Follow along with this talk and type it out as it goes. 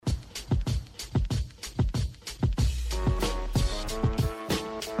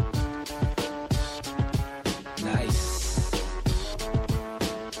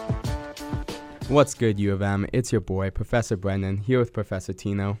What's good, U of M? It's your boy, Professor Brendan, here with Professor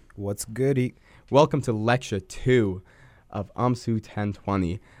Tino. What's goody? Welcome to Lecture 2 of UMSU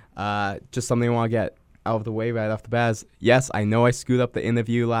 1020. Just something I want to get out of the way right off the bat. Yes, I know I screwed up the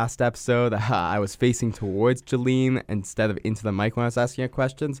interview last episode. I was facing towards Jolene instead of into the mic when I was asking her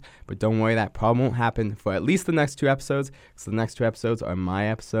questions, but don't worry, that problem won't happen for at least the next two episodes, because the next two episodes are my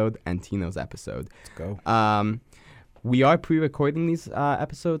episode and Tino's episode. Let's go. We are pre-recording these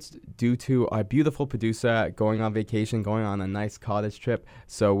episodes due to our beautiful producer going on vacation, going on a nice cottage trip.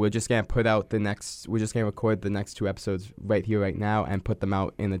 So we're just gonna record the next two episodes right here, right now, and put them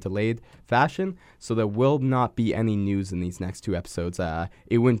out in a delayed fashion. So there will not be any news in these next two episodes.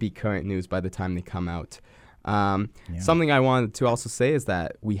 It wouldn't be current news by the time they come out. Something I wanted to also say is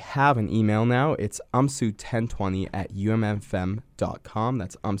that we have an email now. It's umsu1020@ummfm.com.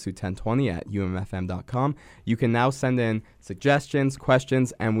 That's umsu1020@ummfm.com. You can now send in suggestions,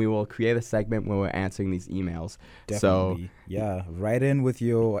 questions, and we will create a segment where we're answering these emails. Definitely. Write in with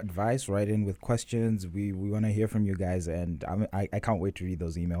your advice, write in with questions. We want to hear from you guys, and I can't wait to read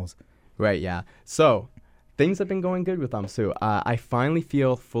those emails. Right, yeah. So things have been going good with UMSU. I finally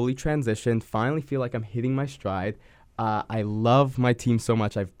feel fully transitioned, finally feel like I'm hitting my stride. I love my team so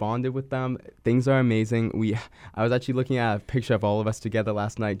much. I've bonded with them. Things are amazing. I was actually looking at a picture of all of us together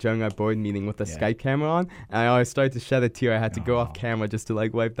last night during our board meeting with the Skype camera on, and I started to shed a tear. I had to go off camera just to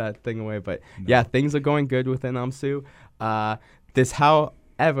wipe that thing away. But things are going good within UMSU.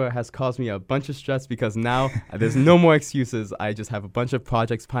 However, has caused me a bunch of stress because now there's no more excuses. I just have a bunch of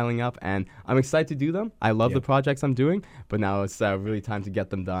projects piling up, and I'm excited to do them. I love the projects I'm doing, but now it's really time to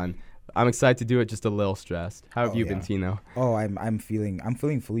get them done. I'm excited to do it, just a little stressed. How have you been, Tino? Oh, I'm feeling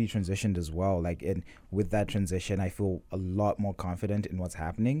fully transitioned as well. With that transition, I feel a lot more confident in what's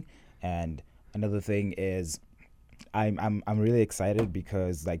happening. And another thing is, I'm really excited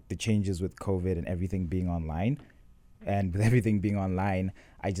because the changes with COVID and everything being online. And with everything being online,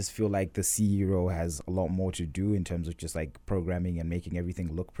 I just feel like the CEO has a lot more to do in terms of just programming and making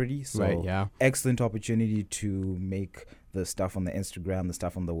everything look pretty. So excellent opportunity to make the stuff on the Instagram, the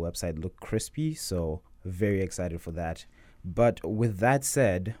stuff on the website look crispy. So very excited for that. But with that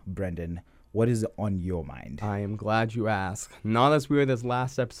said, Brendan, what is on your mind? I am glad you asked. Not as weird as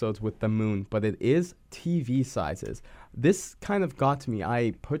last episode's with the moon, but it is TV sizes. This kind of got to me.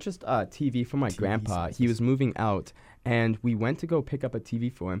 I purchased a TV for my grandpa. Sizes. He was moving out, and we went to go pick up a TV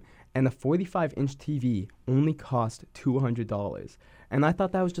for him, and a 45-inch TV only cost $200. And I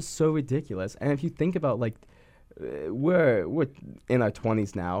thought that was just so ridiculous. And if you think about, we're in our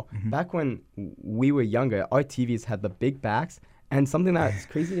 20s now. Mm-hmm. Back when we were younger, our TVs had the big backs, and something that's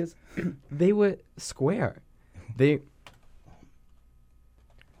crazy is they were square. Sorry.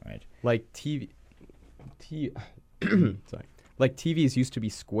 TVs used to be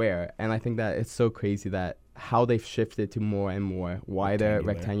square, and I think that it's so crazy that how they've shifted to more and more wider,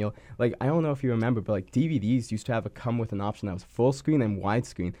 rectangular. I don't know if you remember, but DVDs used to come with an option that was full screen and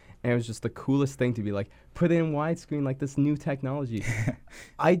widescreen, and it was just the coolest thing to be put it in widescreen, this new technology.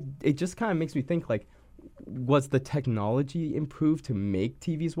 It just kind of makes me think was the technology improved to make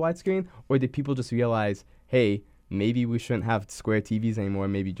TVs widescreen, or did people just realize, hey, maybe we shouldn't have square TVs anymore,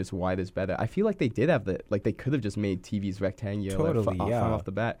 maybe just wide is better? I feel like they did have they could have just made TVs rectangular off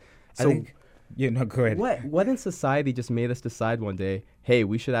the bat. So, I think, go ahead. What in society just made us decide one day, hey,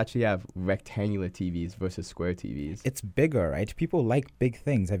 we should actually have rectangular TVs versus square TVs? It's bigger, right? People like big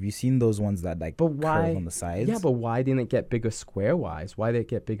things. Have you seen those ones that curve on the sides? Yeah, but why didn't it get bigger square-wise? Why did it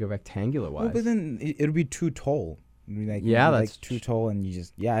get bigger rectangular-wise? Well, but then it'll be too tall. That's too tall, and you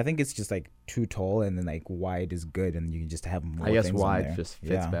just I think it's just too tall, and then wide is good, and you can just have more. I guess things wide on there. just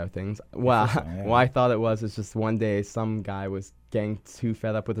fits better things. Well, what I thought it was is just one day some guy was getting too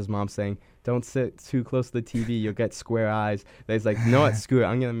fed up with his mom saying, "Don't sit too close to the TV, you'll get square eyes." Then he's like, "No, it's screw it.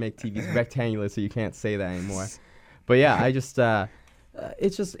 I'm gonna make TVs rectangular so you can't say that anymore." But I just.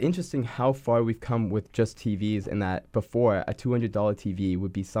 It's just interesting how far we've come with just TVs, and that before a $200 TV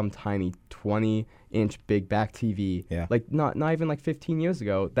would be some tiny 20-inch big back TV. Yeah. Not even 15 years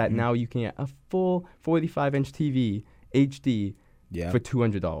ago, that now you can get a full 45-inch TV HD for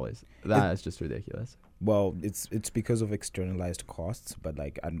 $200. That is just ridiculous. Well, it's because of externalized costs, but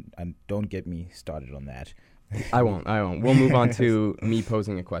and don't get me started on that. I won't. We'll move on to me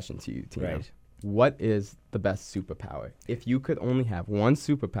posing a question to you, Tina. Right. What is the best superpower? If you could only have one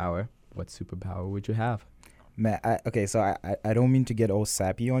superpower, what superpower would you have? Man, I don't mean to get all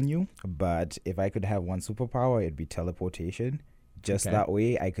sappy on you, but if I could have one superpower, it'd be teleportation. That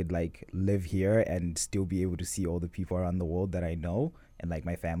way, I could live here and still be able to see all the people around the world that I know, and like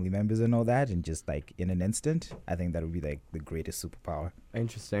my family members and all that, and just like in an instant, I think that would be like the greatest superpower.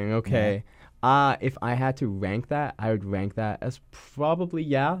 Interesting. Okay. If I had to rank that, I would rank that as probably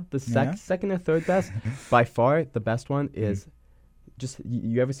the second or third best. By far, the best one is just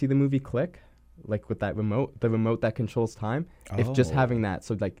you ever see the movie Click, like with that remote, the remote that controls time. If just having that,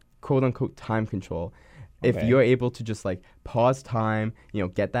 so like quote unquote time control. If you're able to just like pause time,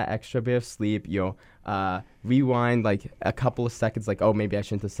 get that extra bit of sleep, rewind like a couple of seconds, like, oh, maybe I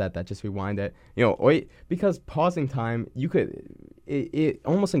shouldn't have said that, just rewind it, because pausing time, it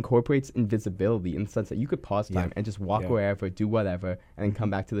almost incorporates invisibility in the sense that you could pause time and just walk wherever, do whatever, and then come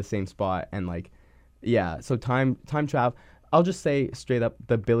back to the same spot. And like, so time travel. I'll just say straight up,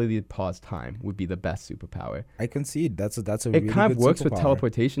 the ability to pause time would be the best superpower. I concede. That's a it really kind of good works superpower. with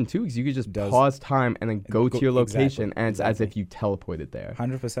teleportation too, because you could just pause time and then go to your location, and it's as if you teleported there.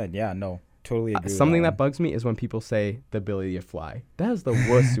 100%. Yeah, no, totally agree. Something with that bugs me is when people say the ability to fly. That is the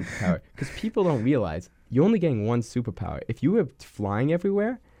worst superpower, because people don't realize you're only getting one superpower. If you were flying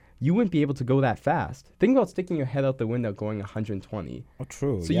everywhere, you wouldn't be able to go that fast. Think about sticking your head out the window going 120. Oh,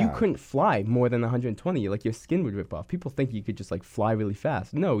 true. So you couldn't fly more than 120. Like, your skin would rip off. People think you could just like fly really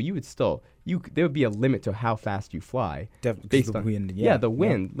fast. No, you would still. There would be a limit to how fast you fly. Based on the wind. The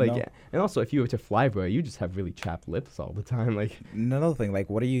wind. And also if you were to fly, bro, you just have really chapped lips all the time. Like, another thing,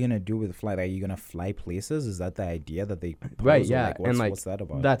 like, what are you gonna do with flight? Are you gonna fly places? Is that the idea that they propose? Right? Yeah. What's that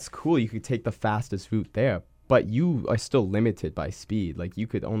about? That's cool. You could take the fastest route there, but you are still limited by speed. Like, you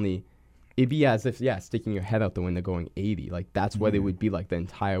could only. It'd be as if, sticking your head out the window going 80. Like, that's what it would be like the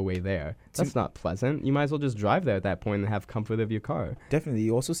entire way there. That's not pleasant. You might as well just drive there at that point and have comfort of your car. Definitely.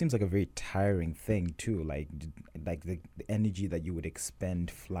 It also seems like a very tiring thing, too. Like the energy that you would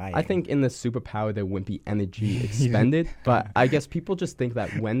expend flying. I think in the superpower, there wouldn't be energy expended. But I guess people just think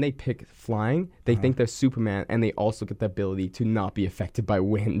that when they pick flying, they think they're Superman, and they also get the ability to not be affected by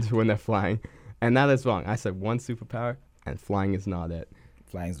wind when they're flying. And that is wrong. I said one superpower, and flying is not it.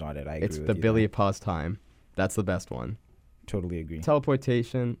 Flying's not it. I agree with you. It's the ability to pause time. That's the best one. Totally agree.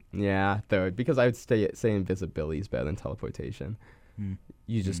 Teleportation, third, because I would say invisibility is better than teleportation.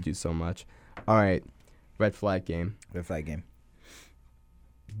 You just do so much. All right, red flag game. Red flag game.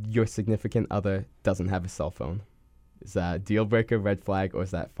 Your significant other doesn't have a cell phone. Is that a deal breaker, red flag, or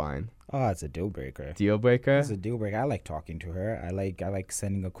is that fine? Oh, it's a deal breaker. Deal breaker? It's a deal breaker. I like talking to her. I like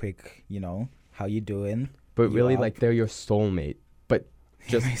sending a quick, how you doing? But really, like, they're your soulmate. But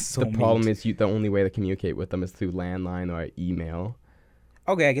just the problem is the only way to communicate with them is through landline or email.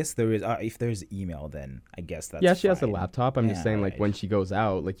 Okay, I guess there is. If there's email, then I guess that's she fine. has a laptop. I'm just saying, like, when she goes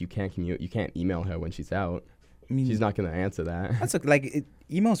out, like, you can't email her when she's out. I mean, she's not gonna answer that. That's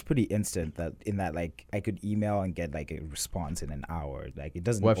email's pretty instant. Like, I could email and get like a response in an hour. Like, it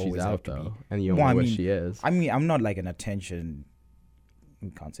doesn't. What if always she's have out to though, be, and you don't know where she is? I mean, I'm not like an attention. We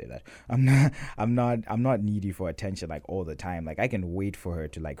can't say that. I'm not needy for attention like all the time. Like, I can wait for her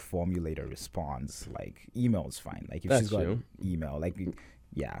to like formulate a response. Like, email's fine. Like, if she's got email, like,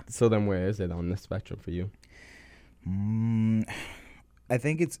 yeah. So then where is it on the spectrum for you? I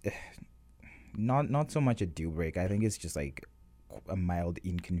think it's not so much a deal breaker. I think it's just like a mild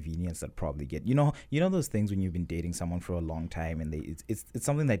inconvenience that probably get you know those things when you've been dating someone for a long time and it's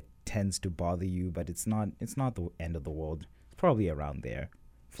something that tends to bother you, but it's not the end of the world. Probably around there.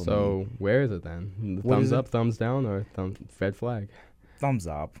 So where is it then? Thumbs up, thumbs down, or red flag? Thumbs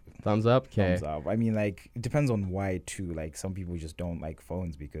up. Thumbs up. Okay. Thumbs up. I mean, like, it depends on why too. Like, some people just don't like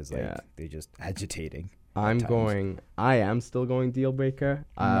phones because like they're just agitating. I am still going deal breaker.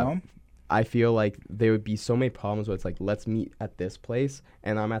 I feel like there would be so many problems where it's like, let's meet at this place,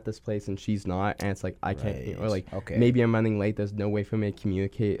 and I'm at this place and she's not, and it's like I can't, or like maybe I'm running late. There's no way for me to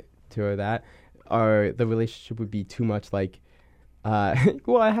communicate to her that, or the relationship would be too much like.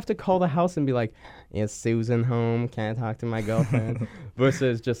 Well, I have to call the house and be like, is Susan home? Can I talk to my girlfriend?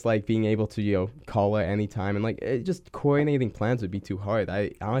 Versus just like being able to, call her anytime. And like, just coordinating plans would be too hard.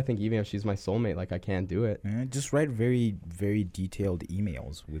 I don't think even if she's my soulmate, like, I can't do it. Just write very, very detailed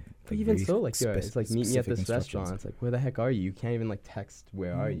emails with. But even so, like, it's like, meet me at this restaurant. It's like, where the heck are you? You can't even like text,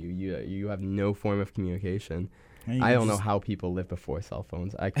 where are you? You have no form of communication. I don't know how people live before cell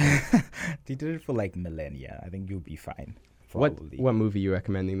phones. I can't. They did it for like millennia. I think you'll be fine. Probably. What movie are you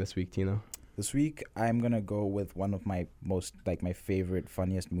recommending this week, Tino? This week, I'm going to go with one of my my favorite,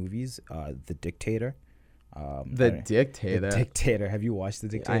 funniest movies, The Dictator. The Dictator? The Dictator. Have you watched The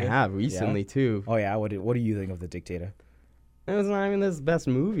Dictator? I have, recently, too. Oh, yeah? What do you think of The Dictator? It was not even his best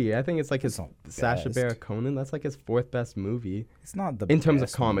movie. I think it's like his Sacha Baron Cohen. That's like his fourth best movie. It's not the in terms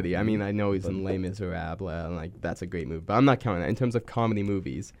of comedy. Movie. I mean, I know he's in Les Miserables, and like that's a great movie, but I'm not counting that. In terms of comedy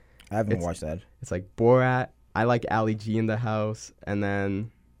movies, I haven't watched that. It's like Borat, I like Ali G in the house, and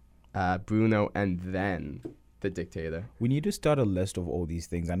then Bruno, and then The Dictator. We need to start a list of all these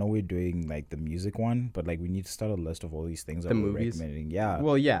things. I know we're doing like the music one, but like we need to start a list of all these things that we're recommending. Yeah.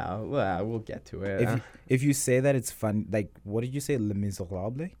 Well, yeah, we'll get to it. If you say that it's fun, like what did you say, Les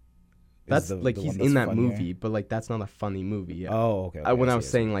Miserables? That's like he's in that movie, but like that's not a funny movie. Yeah. Oh, okay. When I was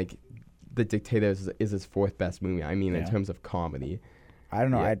saying like The Dictator is his fourth best movie, I mean in terms of comedy. I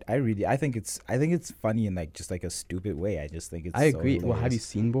don't know. Yeah. I think it's funny in like just like a stupid way. I just think it's. I agree. So well, have you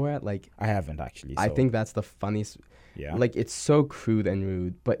seen Borat? Like I haven't actually. So. I think that's the funniest. Yeah. Like it's so crude and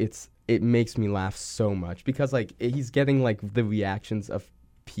rude, but it makes me laugh so much because like he's getting like the reactions of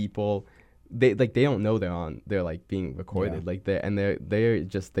people. They don't know they're like being recorded. Yeah. Like they're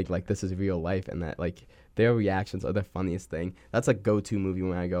just think like this is real life, and that like their reactions are the funniest thing. That's a go-to movie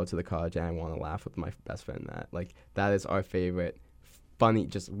when I go to the college and I want to laugh with my best friend. That is our favorite. Funny,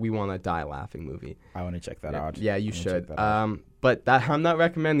 just we want to die laughing movie. I want to check that out. Yeah, you should. But I'm not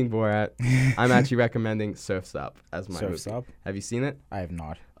recommending Borat. I'm actually recommending Surf's Up as my movie. Up? Have you seen it? I have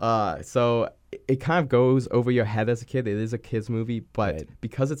not. So it kind of goes over your head as a kid. It is a kids movie, but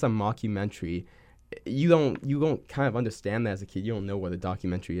because it's a mockumentary, you don't kind of understand that as a kid. You don't know what a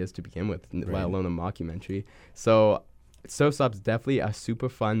documentary is to begin with, let alone a mockumentary. So Surf's Up's definitely a super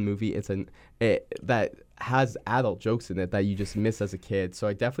fun movie. That has adult jokes in it that you just miss as a kid. So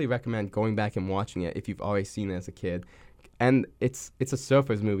I definitely recommend going back and watching it if you've already seen it as a kid. And it's a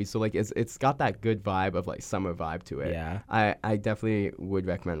surfers movie, so like it's got that good vibe of like summer vibe to it. Yeah. I definitely would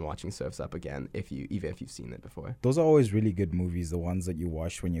recommend watching Surf's Up again even if you've seen it before. Those are always really good movies, the ones that you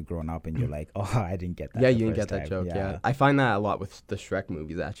watch when you're grown up and you're like, oh, I didn't get that. Yeah, you didn't get that joke. Yeah. I find that a lot with the Shrek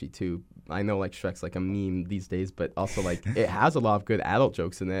movies actually too. I know like Shrek's like a meme these days, but also like it has a lot of good adult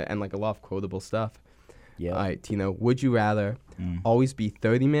jokes in it and like a lot of quotable stuff. Yeah. All right, Tino, would you rather always be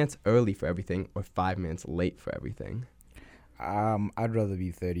 30 minutes early for everything or 5 minutes late for everything? I'd rather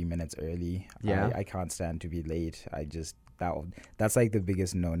be 30 minutes early. Yeah. I can't stand to be late. That's like the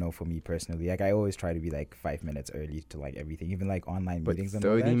biggest no for me personally. Like I always try to be like 5 minutes early to like everything, even like online meetings and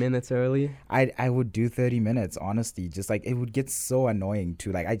all that. 30 minutes early? I would do 30 minutes, honestly. Just like it would get so annoying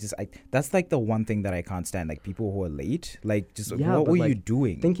too. Like that's like the one thing that I can't stand. Like people who are late. Like just what were you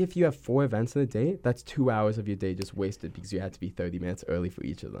doing? Think if you have 4 events in a day, that's 2 hours of your day just wasted because you had to be 30 minutes early for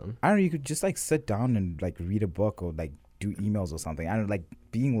each of them. I don't know, you could just like sit down and like read a book or like do emails or something. I don't like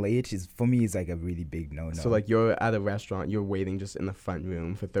being late is for me is like a really big no. So like you're at a restaurant, you're waiting just in the front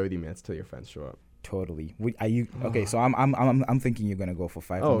room for 30 minutes till your friends show up. Totally. Are you okay? So I'm thinking you're gonna go for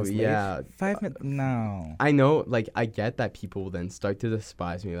 5 minutes. Oh yeah, late. 5 minutes. No. I know. Like I get that people will then start to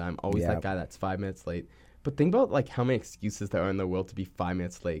despise me. That I'm always that guy that's 5 minutes late. But think about like how many excuses there are in the world to be 5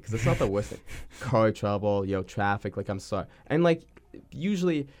 minutes late. Because it's not the worst thing. Car trouble, traffic. Like I'm sorry. And like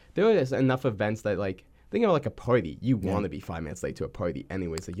usually there is enough events that like. Think of like a party. You want to be 5 minutes late to a party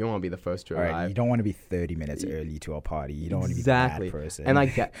anyways. Like you don't want to be the first to arrive. Right, you don't want to be 30 minutes early to a party. You don't want to be that person. And I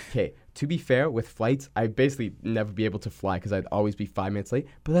get, okay, to be fair, with flights, I'd basically never be able to fly because I'd always be 5 minutes late.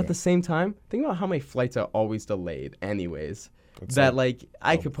 But at the same time, think about how many flights are always delayed anyways.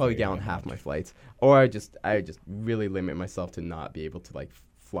 I could probably get on half my flights. Or I just really limit myself to not be able to like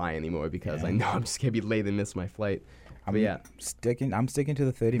fly anymore because I know I'm just going to be late and miss my flight. I'm sticking to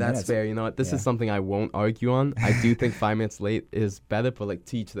the 30 minutes. That's fair. You know what? This is something I won't argue on. I do think 5 minutes late is better, but like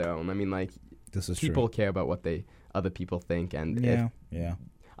to each their own. I mean, like this is people true. care about what other people think, and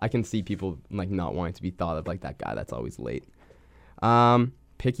I can see people like not wanting to be thought of like that guy that's always late.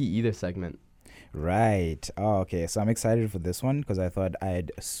 Picky eater segment. Right. Oh, okay. So I'm excited for this one because I thought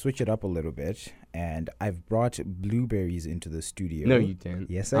I'd switch it up a little bit, and I've brought blueberries into the studio. No, you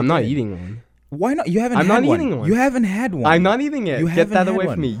didn't. Yes, I'm not eating one. Why not? You haven't I'm had not one. eating one. You haven't had one. I'm not eating it. Get that away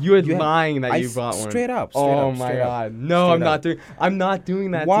from me. You're lying that you brought one. Straight up. Oh my God. No, I'm not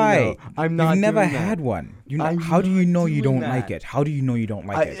doing that. Why? I'm not You've doing never that. had one. How do you know you don't like it? How do you know you don't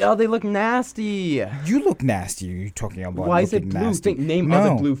like it? Oh, they look nasty. You look nasty. You're talking about why is it blue? Nasty. Name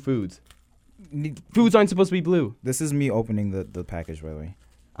other blue foods. Foods aren't supposed to be blue. This is me opening the package, by the way.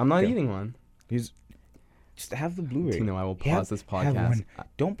 I'm not eating one. Just have the blueberry. Tino, I will pause this podcast.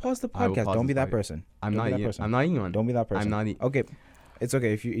 Don't pause the podcast. Don't be that person. I'm not eating one. Don't be that person. I'm not eating. Okay, it's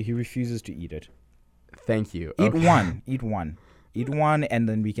okay if he refuses to eat it. Thank you. Eat one. Eat one, and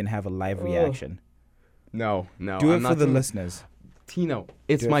then we can have a live reaction. No. Do it for the listeners. Tino,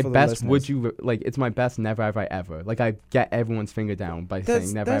 it's my best. It's my best never have I ever. Like I get everyone's finger down by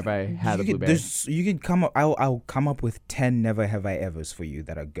saying never have I had a blueberry. You can come up. I'll come up with 10 never have I ever's for you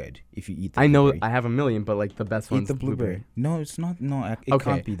that are good if you eat. I know I have a million, but like the best one's the blueberry. No, it's not. No, it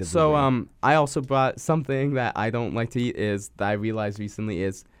can't be the blueberry. So I also brought something that I don't like to eat. Is that I realized recently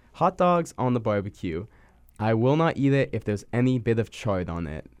is hot dogs on the barbecue. I will not eat it if there's any bit of chard on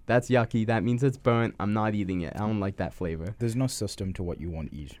it. That's yucky. That means it's burnt. I'm not eating it. I don't like that flavor. There's no system to what you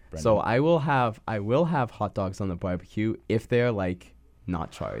won't eat, Brendan. So I will have hot dogs on the barbecue if they're like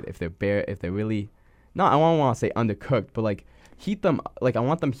not charred. If they're really not, I don't want to say undercooked, but like heat them. Like I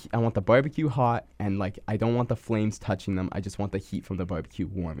want the barbecue hot, and like I don't want the flames touching them. I just want the heat from the barbecue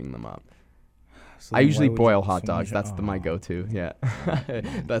warming them up. So I then usually why would boil you- hot so why dogs. should- That's my go-to. Yeah.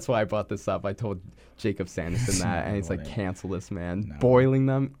 That's why I brought this up. I told Jacob Sanderson that, and he's like, No way. cancel this, man. No. Boiling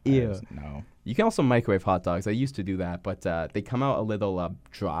them? That Ew. is- No. You can also microwave hot dogs. I used to do that, but they come out a little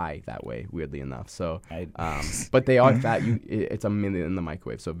dry that way, weirdly enough. So, but they are fat. It's a minute in the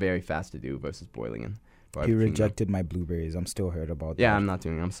microwave, so very fast to do versus boiling and He barbecuing them. rejected my blueberries. I'm still hurt about that. Yeah, I'm not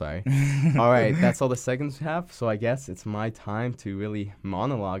doing it. I'm sorry. All right, that's all the seconds we have. So I guess it's my time to really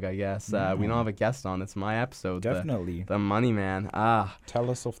monologue, I guess. We don't have a guest on. It's my episode. Definitely. The money man.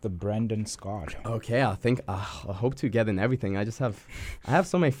 Tell us of the Brendan Scott. Okay, I hope to get in everything. I have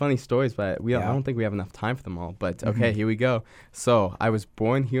so many funny stories, but I don't think we have enough time for them all. But okay, here we go. So I was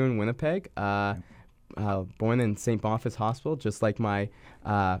born here in Winnipeg. Born in St. Boniface Hospital, just like my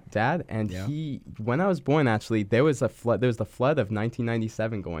dad. And when I was born, actually, there was a flood. There was the flood of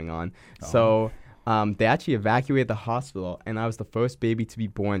 1997 going on. Oh. So they actually evacuated the hospital, and I was the first baby to be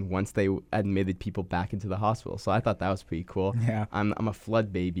born once they admitted people back into the hospital. So I thought that was pretty cool. Yeah. I'm a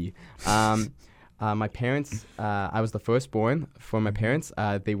flood baby. My parents, I was the firstborn for my parents.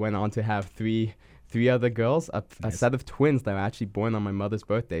 They went on to have three other girls, a set of twins that were actually born on my mother's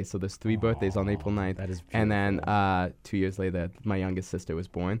birthday. So there's 3 birthdays on April 9th. That is and then 2 years later, my youngest sister was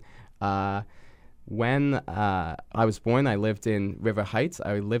born. When I was born, I lived in River Heights.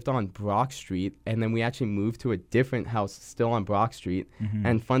 I lived on Brock Street, and then we actually moved to a different house still on Brock Street.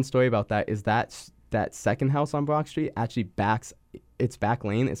 And fun story about that is that second house on Brock Street actually its back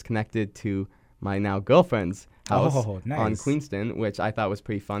lane is connected to my now girlfriend's house on nice. Queenston, which I thought was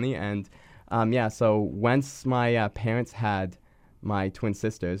pretty funny. And so once my parents had my twin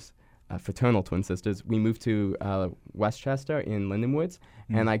sisters, fraternal twin sisters, we moved to Westchester in Lindenwoods,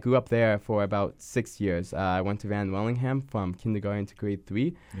 and I grew up there for about 6 years. I went to Van Wellingham from kindergarten to grade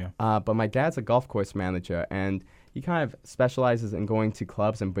 3. But my dad's a golf course manager, and he kind of specializes in going to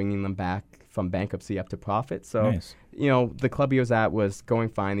clubs and bringing them back from bankruptcy up to profit. So, the club he was at was going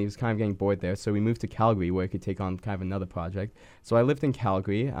fine. He was kind of getting bored there. So we moved to Calgary, where he could take on kind of another project. So I lived in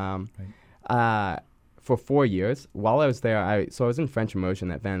Calgary. For 4 years. While I was there, I was in French immersion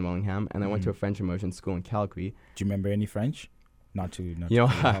at Van Wellingham, and I went to a French immersion school in Calgary. Do you remember any French? Not to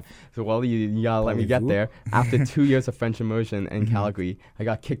So while you gotta let me get there. After 2 years of French immersion in Calgary, I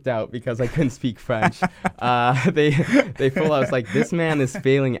got kicked out because I couldn't speak French. They feel I was like, this man is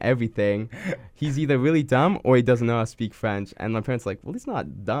failing everything. He's either really dumb or he doesn't know how to speak French. And my parents were like, well, he's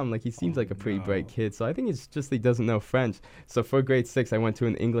not dumb. Like, he seems like a pretty bright kid. So I think it's just he doesn't know French. So for grade 6, I went to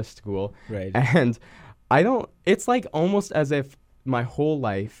an English school. Right. And it's like almost as if my whole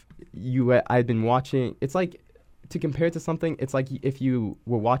life I'd been watching. It's like, to compare it to something, it's like if you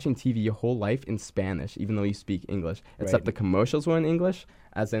were watching TV your whole life in Spanish, even though you speak English, except the commercials were in English,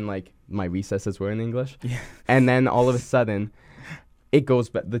 as in like my recesses were in English. Yeah. And then all of a sudden, the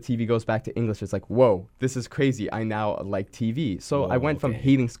TV goes back to English. It's like, whoa, this is crazy. I now like TV. So I went from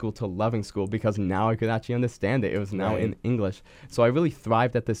hating school to loving school because now I could actually understand it. It was now in English. So I really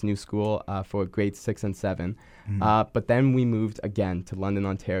thrived at this new school for grades 6 and 7. But then we moved again to London,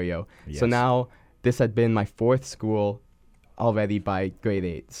 Ontario. Yes. So now this had been my 4th school already by grade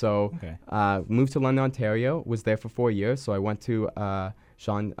 8. So moved to London, Ontario, was there for 4 years. So I went to a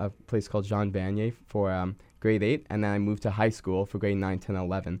place called Jean Vanier for grade 8, and then I moved to high school for grade 9, 10,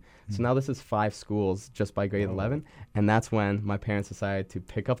 11. So now this is 5 schools just by grade 11, and that's when my parents decided to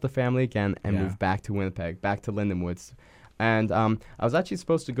pick up the family again and move back to Winnipeg, back to Lindenwoods. And I was actually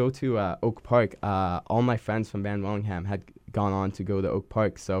supposed to go to Oak Park. All my friends from Van Wellingham had gone on to go to Oak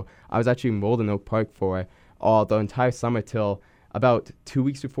Park, so I was actually enrolled in Oak Park for the entire summer till about 2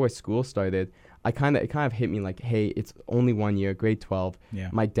 weeks before school started. It kind of hit me like, hey, it's only 1 year, grade 12. Yeah.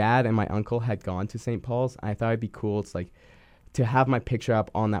 My dad and my uncle had gone to St. Paul's. I thought it'd be cool. It's like to have my picture up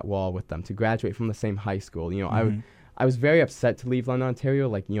on that wall with them, to graduate from the same high school. I was very upset to leave London, Ontario.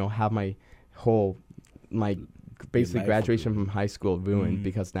 Like, have my whole basically graduation from high school ruined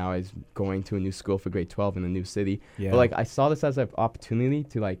because now I was going to a new school for grade 12 in a new city. Yeah. But like I saw this as an opportunity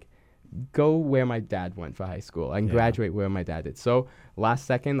to like go where my dad went for high school and graduate where my dad did. So last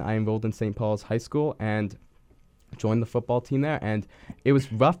second, I enrolled in St. Paul's High School and joined the football team there. And it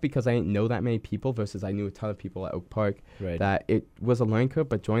was rough because I didn't know that many people versus I knew a ton of people at Oak Park. That it was a learning curve,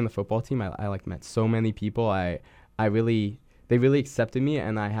 but joining the football team, I like met so many people. they really accepted me,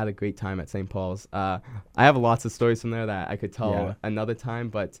 and I had a great time at St. Paul's. I have lots of stories from there that I could tell another time,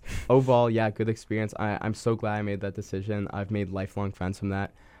 but overall, yeah, good experience. I'm so glad I made that decision. I've made lifelong friends from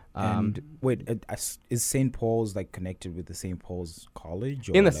that. And wait, is St. Paul's like connected with the St. Paul's College?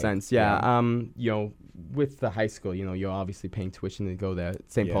 Or in a like, sense, yeah. You know, with the high school, you know, you're obviously paying tuition to go there.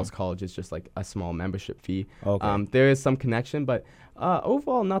 St. Paul's College is just like a small membership fee. Okay. There is some connection, but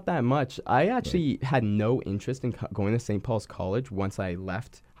overall, not that much. I actually had no interest in going to St. Paul's College once I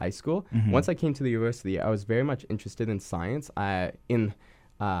left high school. Once I came to the university, I was very much interested in science. In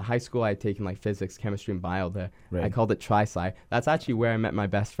high school, I had taken like physics, chemistry, and bio. I called it Tri-Sci. That's actually where I met my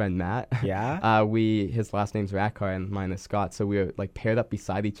best friend, Matt. Yeah? His last name's Rackar and mine is Scott. So we were like paired up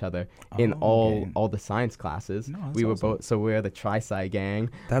beside each other in all the science classes. No, we were awesome. both, so we were the Tri-Sci gang.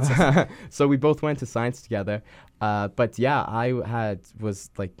 That's so we both went to science together. But yeah,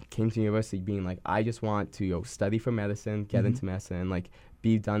 came to university being like, I just want to study for medicine, get into medicine, like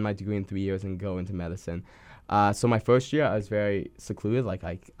be done my degree in 3 years and go into medicine. So my first year, I was very secluded. Like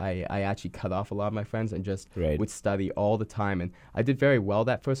I actually cut off a lot of my friends and just would study all the time. And I did very well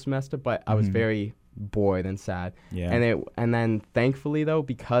that first semester, but I was very bored and sad. Yeah. And then thankfully though,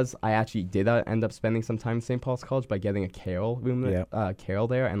 because I actually did end up spending some time in St. Paul's College by getting a Carroll room, Carroll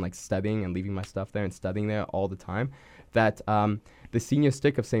there, and like studying and leaving my stuff there and studying there all the time, that the senior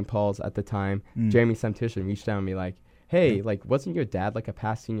stick of St. Paul's at the time, Jeremy Semtitian, reached out to me like, hey, like, wasn't your dad like a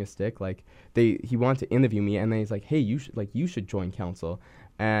past senior stick? Like, he wanted to interview me, and then he's like, hey, you should join council.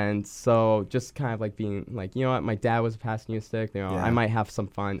 And so just kind of like being like, you know what, my dad was a past senior stick, you know, I might have some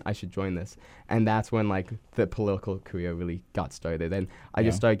fun, I should join this. And that's when like the political career really got started, and I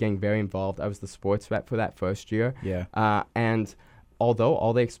just started getting very involved. I was the sports rep for that first year. And although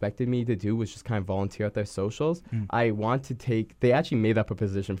all they expected me to do was just kind of volunteer at their socials, they actually made up a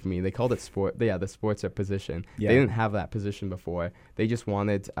position for me. They called it the sports rep position. They didn't have that position before. They just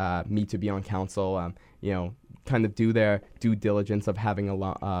wanted me to be on council, kind of do their due diligence of having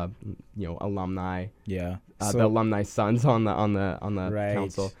alumni. The alumni sons on the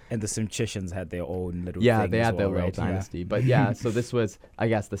council. And the Semtitians had their own little thing they had their little dynasty. But so this was, I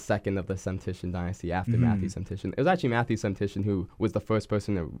guess, the second of the Semtitian dynasty after Matthew Semtitian. It was actually Matthew Semtitian who was the first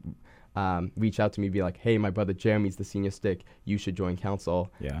person to reach out to me, be like, hey, my brother Jeremy's the senior stick, you should join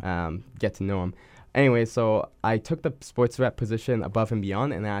council, get to know him. Anyway, so I took the sports rep position above and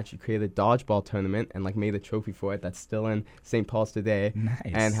beyond, and I actually created a dodgeball tournament and like made a trophy for it that's still in St. Paul's today.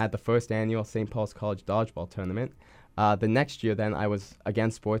 And had the first annual St. Paul's College dodgeball tournament. The next year then I was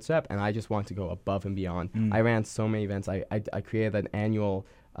again sports rep, and I just wanted to go above and beyond. I ran so many events. I created an annual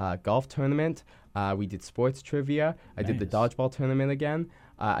golf tournament. We did sports trivia. I did the dodgeball tournament again.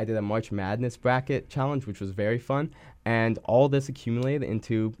 I did a March Madness bracket challenge, which was very fun. And all this accumulated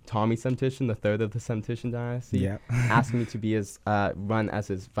into Tommy Semtitian, the third of the Semtitian dynasty, asking me to be run as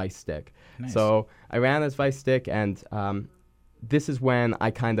his vice stick. So I ran as vice stick, and this is when I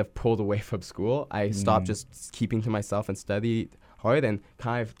kind of pulled away from school. I stopped just keeping to myself and studied hard, and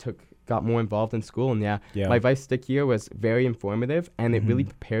kind of got more involved in school. And my vice stick year was very informative, and it really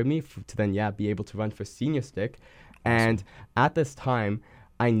prepared me to then be able to run for senior stick. And at this time,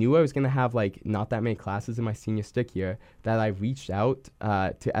 I knew I was going to have like not that many classes in my senior stick year, that I reached out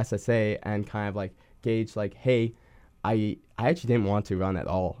to SSA and kind of like gauged like, hey, I actually didn't want to run at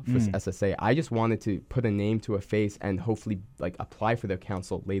all for SSA. I just wanted to put a name to a face and hopefully like apply for their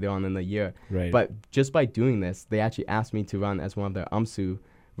council later on in the year. But just by doing this, they actually asked me to run as one of their UMSU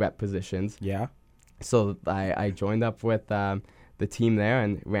rep positions. So I joined up with the team there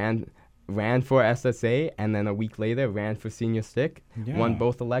and ran for SSA, and then a week later ran for senior stick, won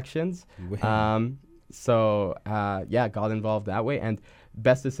both elections. Got involved that way, and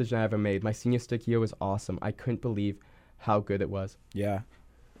best decision I ever made. My senior stick year was awesome. I couldn't believe how good it was. It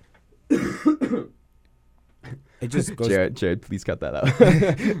just goes. Jared, please cut that out.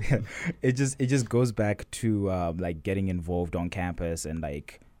 It just goes back to like getting involved on campus and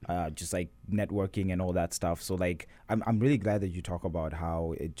like just like networking and all that stuff. So like I'm really glad that you talk about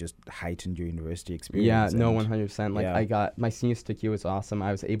how it just heightened your university experience. 100%. Like I got my senior stick year was awesome.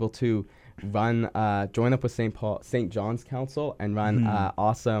 I was able to join up with St. John's Council and run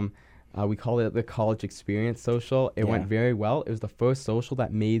awesome. We call it the college experience social. It went very well. It was the first social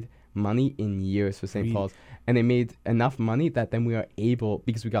that made money in years for St. Paul's, and they made enough money that then we were able,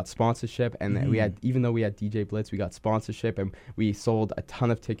 because we got sponsorship, and we had, even though we had DJ Blitz, we got sponsorship, and we sold a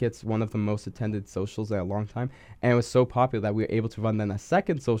ton of tickets, one of the most attended socials in a long time, and it was so popular that we were able to run then a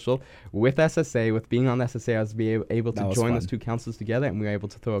second social with SSA. With being on SSA, I was able to join those two councils together, and we were able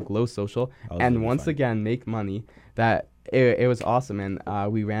to throw a glow social and really once again make money. That it was awesome, and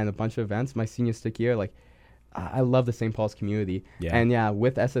we ran a bunch of events my senior stick year. Like I love the St. Paul's community. Yeah. And yeah,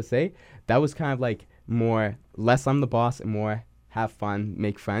 with SSA, that was kind of like more, less I'm the boss and more have fun,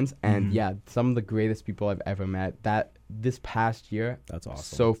 make friends. And yeah, some of the greatest people I've ever met. That this past year, That's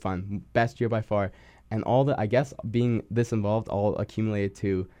awesome. so fun. Best year by far. And all the, I guess, being this involved all accumulated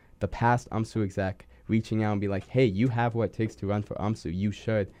to the past UMSU exec reaching out and be like, hey, you have what it takes to run for UMSU. You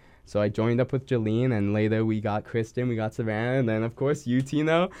should. So I joined up with Jolene, and later we got Kristen, we got Savannah, and then, of course, you,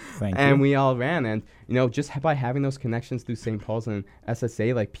 Tino. Thank and you. we all ran. And, you know, just by having those connections through St. Paul's and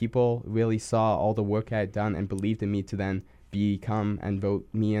SSA, like, people really saw all the work I had done and believed in me to then become and vote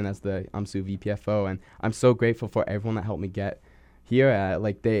me in as the UMSU VPFO. And I'm so grateful for everyone that helped me get here.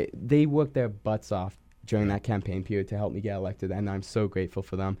 Like, they worked their butts off during that campaign period to help me get elected, and I'm so grateful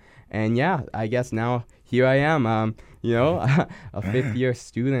for them. And yeah, I guess now here I am, you know, a fifth-year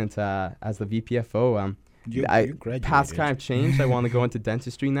student as the VPFO. You graduated. Paths kind of changed. I want to go into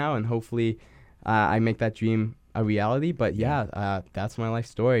dentistry now, and hopefully I make that dream a reality. But yeah, that's my life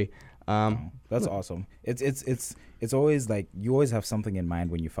story. That's awesome. It's always like you always have something in mind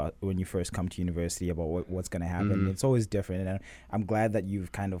when you first come to university about what's going to happen. It's always different, and I'm glad that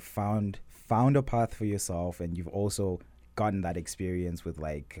you've kind of found a path for yourself, and you've also gotten that experience with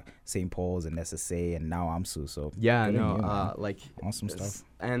like St. Paul's and SSA and now AMSU. So yeah, good on you, like awesome stuff.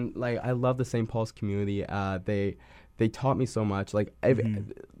 And like I love the St. Paul's community. They taught me so much. Like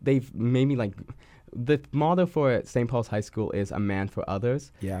they've made me like. The motto for St. Paul's High School is a man for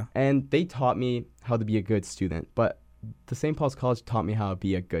others. Yeah. And they taught me how to be a good student, but the St. Paul's College taught me how to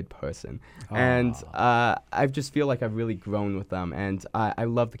be a good person. And I just feel like I've really grown with them. And I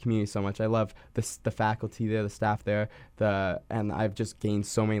love the community so much. I love the faculty there, the staff there, and I've just gained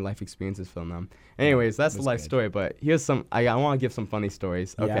so many life experiences from them. Anyways, that's the life story, but here's some, I want to give some funny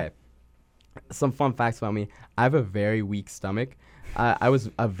stories. Yeah. Okay. Some fun facts about me. I have a very weak stomach. I was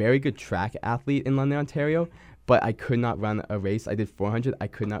a very good track athlete in London, Ontario, but I could not run a race. I did 400. I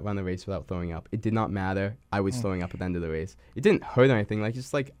could not run a race without throwing up. It did not matter. I was throwing up at the end of the race. It didn't hurt or anything. It's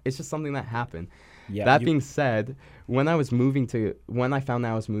just something that happened. Yeah, that being said, when I found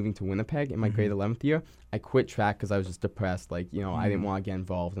out I was moving to Winnipeg in my grade 11th year, I quit track because I was just depressed. Like, you know, I didn't want to get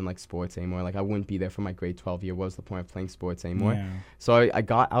involved in like sports anymore. Like, I wouldn't be there for my grade 12 year. What was the point of playing sports anymore? Yeah. So I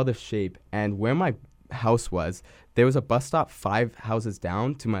got out of shape, and where my house was, there was a bus stop 5 houses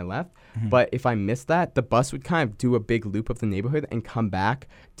down to my left. But if I missed that, the bus would kind of do a big loop of the neighborhood and come back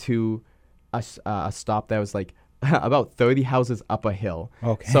to a stop that was like about 30 houses up a hill.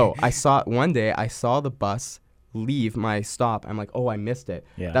 Okay. So one day I saw the bus leave my stop. I'm like, oh, I missed it.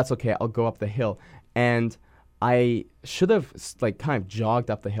 Yeah. That's okay. I'll go up the hill. And I should have like kind of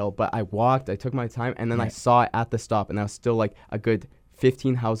jogged up the hill, but I walked, I took my time, and then I saw it at the stop, and I was still like a good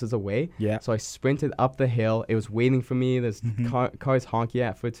 15 houses away. Yeah. So I sprinted up the hill. It was waiting for me. There's cars honking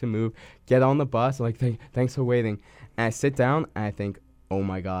at for it to move. Get on the bus. I'm like, thanks for waiting. And I sit down and I think, oh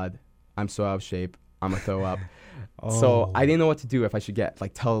my God, I'm so out of shape. I'm gonna throw up. So I didn't know what to do, if I should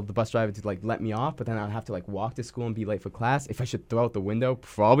tell the bus driver to let me off, but then I'd have to walk to school and be late for class. If I should throw out the window,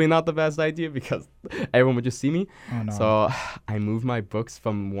 probably not the best idea because everyone would just see me. Oh, no. So I moved my books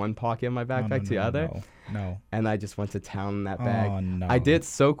from one pocket of my backpack to the other. No. And I just went to town in that bag. Oh, no. I did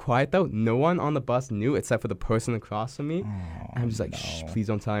so quiet though. No one on the bus knew except for the person across from me. I'm just like, shh, please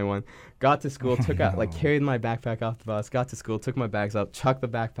don't tell anyone. Got to school, carried my backpack off the bus, got to school, took my bags out, chucked the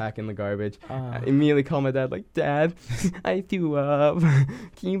backpack in the garbage. I immediately called my dad, like, Dad, I threw up.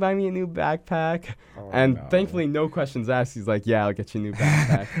 Can you buy me a new backpack? Thankfully, no questions asked. He's like, yeah, I'll get you a new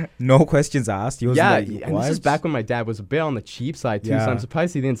backpack. No questions asked? He was and this is back when my dad was a bit on the cheap side, too, so I'm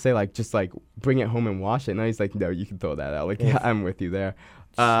surprised he didn't say, just bring it home and wash it. No, he's like, no, you can throw that out. Like, yeah, I'm with you there.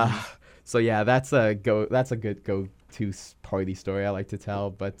 So, yeah, that's a good go-to party story I like to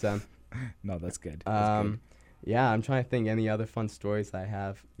tell, but... no, that's good. Yeah, I'm trying to think any other fun stories I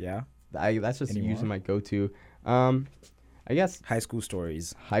have. Yeah? That's just usually my go-to. I guess high school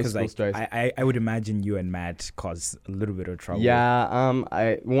stories. High school stories. I would imagine you and Matt caused a little bit of trouble.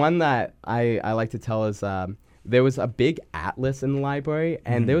 Yeah. One that I like to tell is there was a big atlas in the library,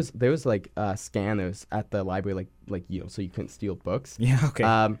 and there was scanners at the library, so you couldn't steal books. Yeah.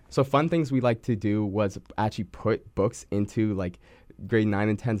 Okay. So fun things we like to do was actually put books into grade 9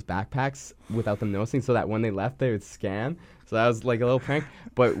 and 10's backpacks without them noticing, so that when they left they would scan. So that was like a little prank.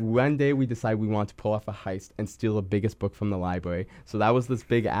 But one day we decided we wanted to pull off a heist and steal the biggest book from the library. So that was this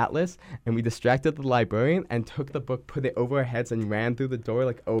big atlas, and we distracted the librarian and took the book, put it over our heads, and ran through the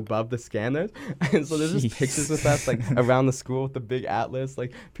door above the scanners. And so there's just pictures with us around the school with the big atlas.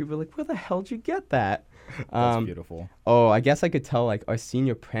 People are like, where the hell did you get that? That's beautiful. Oh, I guess I could tell our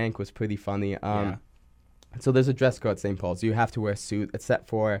senior prank was pretty funny. So there's a dress code at St. Paul's. You have to wear a suit, except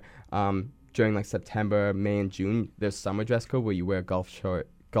for during like September, May, and June, there's summer dress code where you wear golf shirt,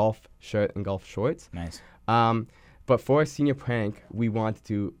 and golf shorts. Nice. But for our senior prank, we wanted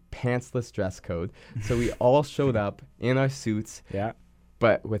to do pantsless dress code. So we all showed up in our suits. Yeah.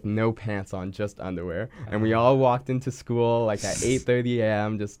 But with no pants on, just underwear. And we all walked into school like at 8:30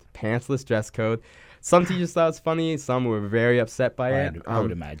 a.m., just pantsless dress code. Some teachers thought it was funny. Some were very upset by it. I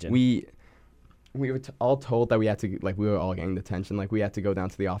would imagine. We were all told that we had to, like, we were all getting detention. Like, we had to go down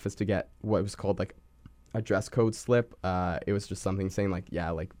to the office to get what was called, like, a dress code slip. It was just something saying, like,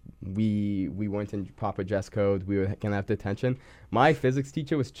 yeah, like, we weren't in proper dress code. We were going to have detention. My physics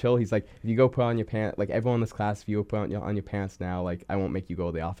teacher was chill. He's like, if you go put on your pants, like, everyone in this class, if you go put on your pants now, like, I won't make you go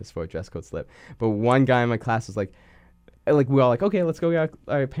to the office for a dress code slip. But one guy in my class was like, we were all like, okay, let's go get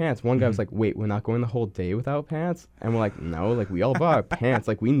our pants. One guy was like, wait, we're not going the whole day without pants? And we're like, no, like, we all bought our pants.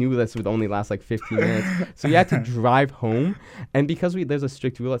 Like, we knew this would only last like 15 minutes. So we had to drive home. And because there's a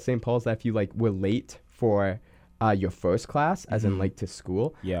strict rule at St. Paul's that if you like were late for your first class, as in like to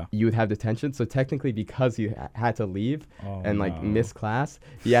school, you would have detention. So technically, because you had to leave and like miss class,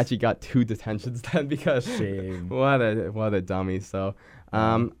 you actually got 2 detentions then because what a dummy. So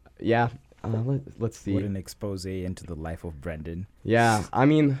yeah. Let's see. What an expose into the life of Brendan. Yeah, I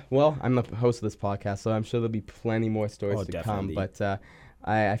mean, well, I'm the host of this podcast, so I'm sure there'll be plenty more stories to definitely come. But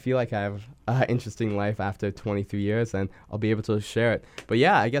I feel like I have an interesting life after 23 years, and I'll be able to share it. But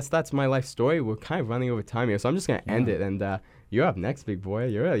yeah, I guess that's my life story. We're kind of running over time here, so I'm just going to end it. And you're up next, big boy.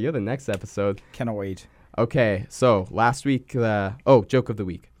 You're the next episode. Cannot wait. Okay, so last week, joke of the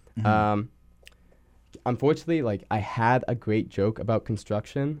week. Unfortunately, like, I had a great joke about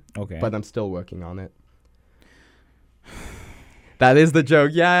construction, but I'm still working on it. That is the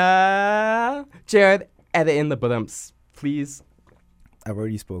joke. Yeah. Jared, edit in the butts, please. I've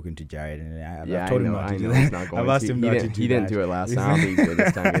already spoken to Jared, and I've told him not to do that. I've asked him not to do that. He didn't do it last time. I don't think he did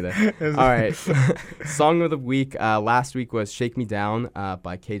this time either. All right. Song of the week. Last week was Shake Me Down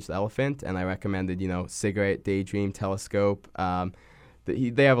by Cage the Elephant, and I recommended, Cigarette, Daydream, Telescope.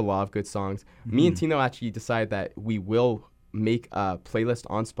 They have a lot of good songs. Me and Tino actually decided that we will make a playlist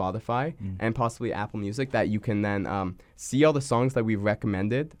on Spotify and possibly Apple Music that you can then see all the songs that we've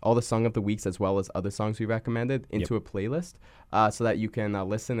recommended, all the song of the weeks as well as other songs we recommended into a playlist so that you can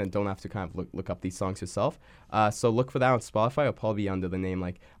listen and don't have to kind of look up these songs yourself. So look for that on Spotify. It'll probably be under the name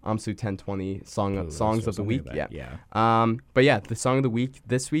like Amsu 1020 songs of the week. But yeah, the song of the week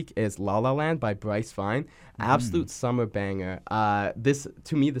this week is La La Land by Bryce Vine. Absolute summer banger. This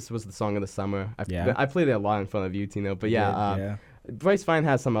was the song of the summer. I played it a lot in front of you, Tino. But Bryce Vine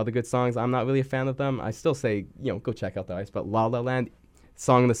has some other good songs. I'm not really a fan of them. I still say, go check out the artist. But La La Land,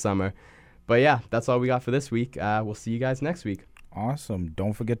 song of the summer. But yeah, that's all we got for this week. We'll see you guys next week. Awesome.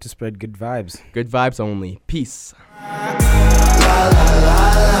 Don't forget to spread good vibes. Good vibes only. Peace. La, la, la,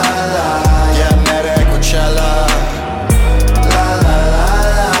 la, la. Yeah, I met her at Coachella. La, la, la,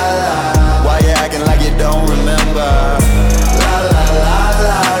 la, la. Why you acting like you don't remember? La, la, la,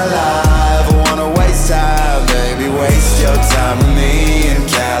 la, la. Ever wanna waste time, baby? Waste your time with me in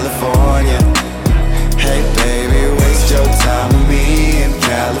California. Hey, baby, waste your time with me in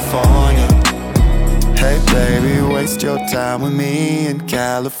California. Hey, baby, waste your time with me in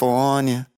California.